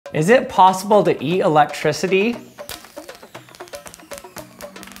Is it possible to eat electricity?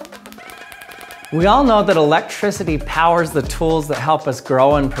 We all know that electricity powers the tools that help us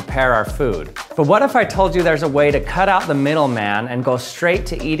grow and prepare our food. But what if I told you there's a way to cut out the middleman and go straight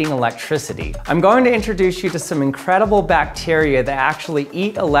to eating electricity? I'm going to introduce you to some incredible bacteria that actually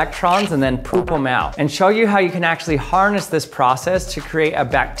eat electrons and then poop them out, and show you how you can actually harness this process to create a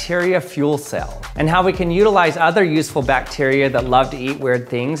bacteria fuel cell, and how we can utilize other useful bacteria that love to eat weird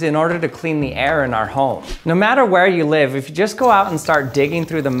things in order to clean the air in our home. No matter where you live, if you just go out and start digging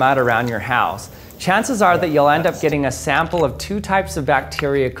through the mud around your house, chances are that you'll end up getting a sample of two types of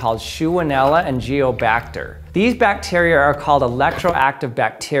bacteria called Shewanella and Geobacter. These bacteria are called electroactive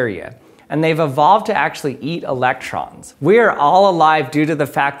bacteria, and they've evolved to actually eat electrons. We are all alive due to the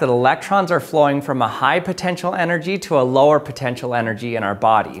fact that electrons are flowing from a high potential energy to a lower potential energy in our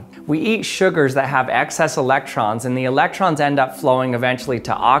body. We eat sugars that have excess electrons, and the electrons end up flowing eventually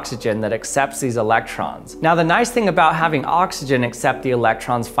to oxygen that accepts these electrons. Now, the nice thing about having oxygen accept the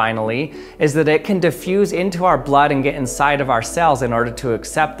electrons finally is that it can diffuse into our blood and get inside of our cells in order to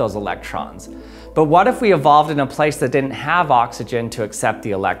accept those electrons. But what if we evolved in a place that didn't have oxygen to accept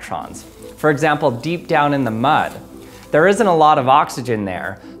the electrons? For example, deep down in the mud. There isn't a lot of oxygen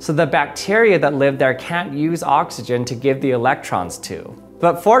there, so the bacteria that live there can't use oxygen to give the electrons to.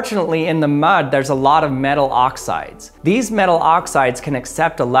 But fortunately, in the mud, there's a lot of metal oxides. These metal oxides can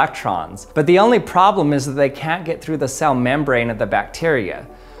accept electrons, but the only problem is that they can't get through the cell membrane of the bacteria.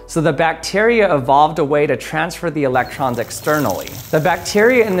 So the bacteria evolved a way to transfer the electrons externally. The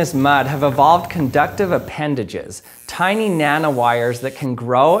bacteria in this mud have evolved conductive appendages, tiny nanowires that can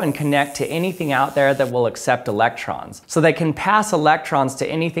grow and connect to anything out there that will accept electrons. So they can pass electrons to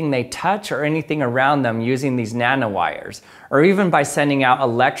anything they touch or anything around them using these nanowires, or even by sending out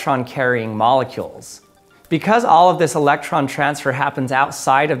electron-carrying molecules. Because all of this electron transfer happens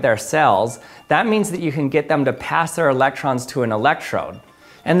outside of their cells, that means that you can get them to pass their electrons to an electrode,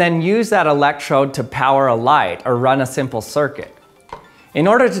 and then use that electrode to power a light or run a simple circuit. In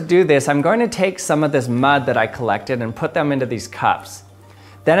order to do this, I'm going to take some of this mud that I collected and put them into these cups.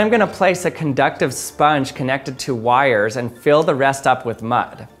 Then I'm going to place a conductive sponge connected to wires and fill the rest up with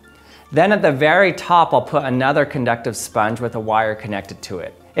mud. Then at the very top, I'll put another conductive sponge with a wire connected to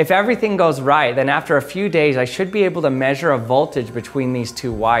it. If everything goes right, then after a few days, I should be able to measure a voltage between these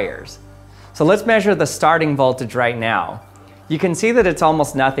two wires. So let's measure the starting voltage right now. You can see that it's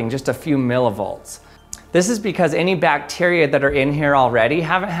almost nothing, just a few millivolts. This is because any bacteria that are in here already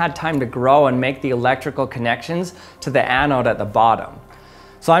haven't had time to grow and make the electrical connections to the anode at the bottom.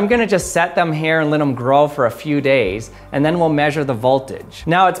 So I'm going to just set them here and let them grow for a few days, and then we'll measure the voltage.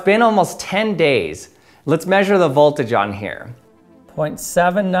 Now it's been almost 10 days. Let's measure the voltage on here.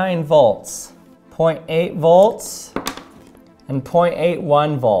 0.79 volts, 0.8 volts, and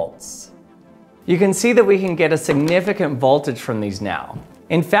 0.81 volts. You can see that we can get a significant voltage from these now.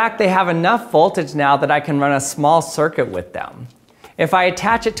 In fact, they have enough voltage now that I can run a small circuit with them. If I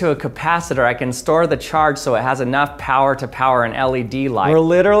attach it to a capacitor, I can store the charge so it has enough power to power an LED light. We're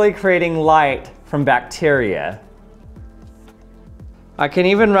literally creating light from bacteria. I can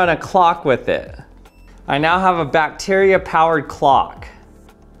even run a clock with it. I now have a bacteria-powered clock.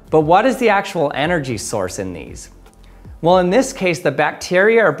 But what is the actual energy source in these? Well, in this case, the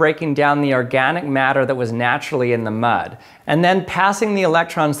bacteria are breaking down the organic matter that was naturally in the mud, and then passing the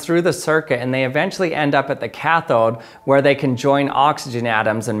electrons through the circuit, and they eventually end up at the cathode where they can join oxygen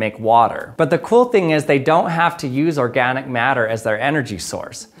atoms and make water. But the cool thing is they don't have to use organic matter as their energy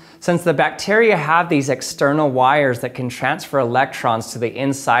source. Since the bacteria have these external wires that can transfer electrons to the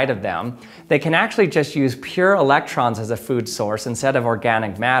inside of them, they can actually just use pure electrons as a food source instead of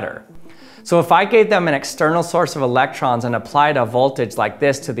organic matter. So if I gave them an external source of electrons and applied a voltage like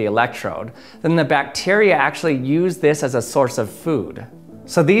this to the electrode, then the bacteria actually use this as a source of food.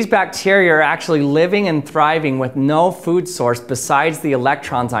 So these bacteria are actually living and thriving with no food source besides the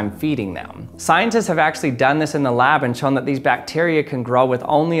electrons I'm feeding them. Scientists have actually done this in the lab and shown that these bacteria can grow with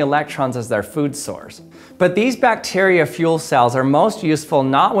only electrons as their food source. But these bacteria fuel cells are most useful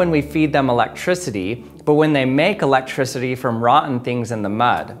not when we feed them electricity, but when they make electricity from rotten things in the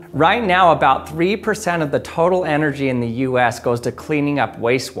mud. Right now, about 3% of the total energy in the US goes to cleaning up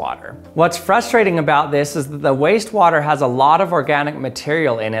wastewater. What's frustrating about this is that the wastewater has a lot of organic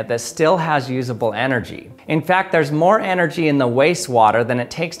material in it that still has usable energy. In fact, there's more energy in the wastewater than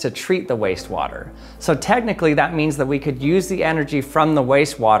it takes to treat the wastewater. So technically that means that we could use the energy from the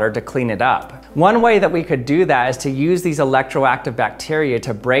wastewater to clean it up. One way that we could do that is to use these electroactive bacteria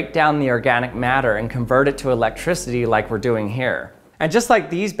to break down the organic matter and convert it to electricity like we're doing here. And just like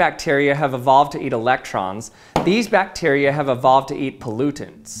these bacteria have evolved to eat electrons, these bacteria have evolved to eat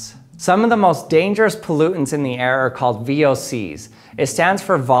pollutants. Some of the most dangerous pollutants in the air are called VOCs. It stands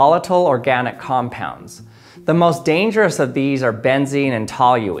for volatile organic compounds. The most dangerous of these are benzene and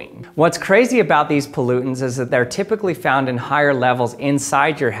toluene. What's crazy about these pollutants is that they're typically found in higher levels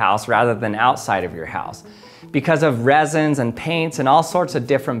inside your house rather than outside of your house, because of resins and paints and all sorts of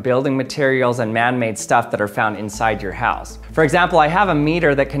different building materials and man-made stuff that are found inside your house. For example, I have a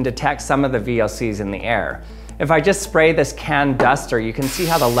meter that can detect some of the VOCs in the air. If I just spray this can duster, you can see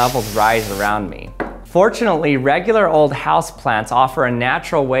how the levels rise around me. Fortunately, regular old house plants offer a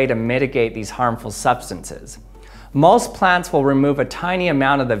natural way to mitigate these harmful substances. Most plants will remove a tiny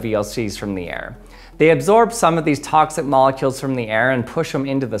amount of the VOCs from the air. They absorb some of these toxic molecules from the air and push them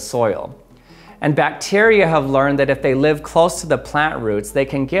into the soil. And bacteria have learned that if they live close to the plant roots, they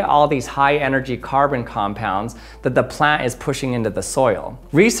can get all these high energy carbon compounds that the plant is pushing into the soil.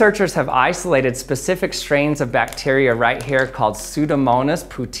 Researchers have isolated specific strains of bacteria right here called Pseudomonas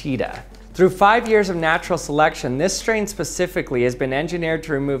putida. Through 5 years of natural selection, this strain specifically has been engineered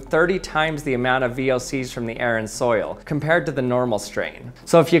to remove 30 times the amount of VOCs from the air and soil compared to the normal strain.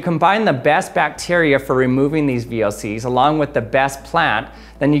 So if you combine the best bacteria for removing these VOCs along with the best plant,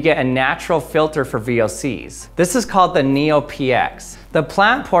 then you get a natural filter for VOCs. This is called the Neoplant. The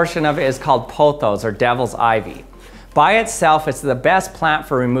plant portion of it is called pothos or devil's ivy. By itself, it's the best plant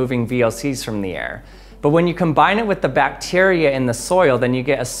for removing VOCs from the air. But when you combine it with the bacteria in the soil, then you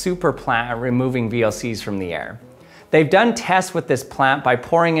get a super plant at removing VOCs from the air. They've done tests with this plant by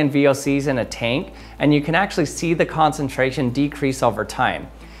pouring in VOCs in a tank, and you can actually see the concentration decrease over time.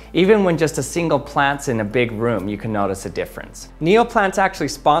 Even when just a single plant's in a big room, you can notice a difference. Neoplant actually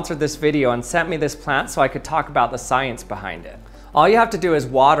sponsored this video and sent me this plant so I could talk about the science behind it. All you have to do is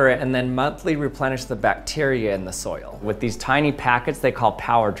water it and then monthly replenish the bacteria in the soil with these tiny packets they call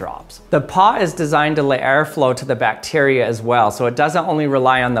power drops. The pot is designed to let airflow to the bacteria as well, so it doesn't only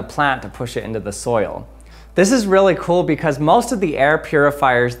rely on the plant to push it into the soil. This is really cool because most of the air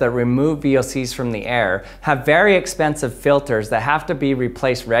purifiers that remove VOCs from the air have very expensive filters that have to be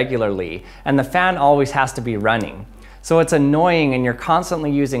replaced regularly, and the fan always has to be running. So it's annoying and you're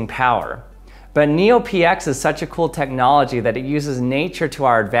constantly using power. But Neoplant is such a cool technology that it uses nature to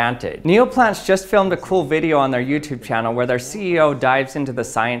our advantage. Neoplant's just filmed a cool video on their YouTube channel where their CEO dives into the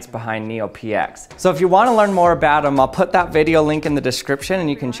science behind Neoplant. So if you want to learn more about them, I'll put that video link in the description and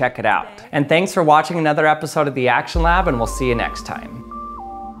you can check it out. And thanks for watching another episode of the Action Lab, and we'll see you next time.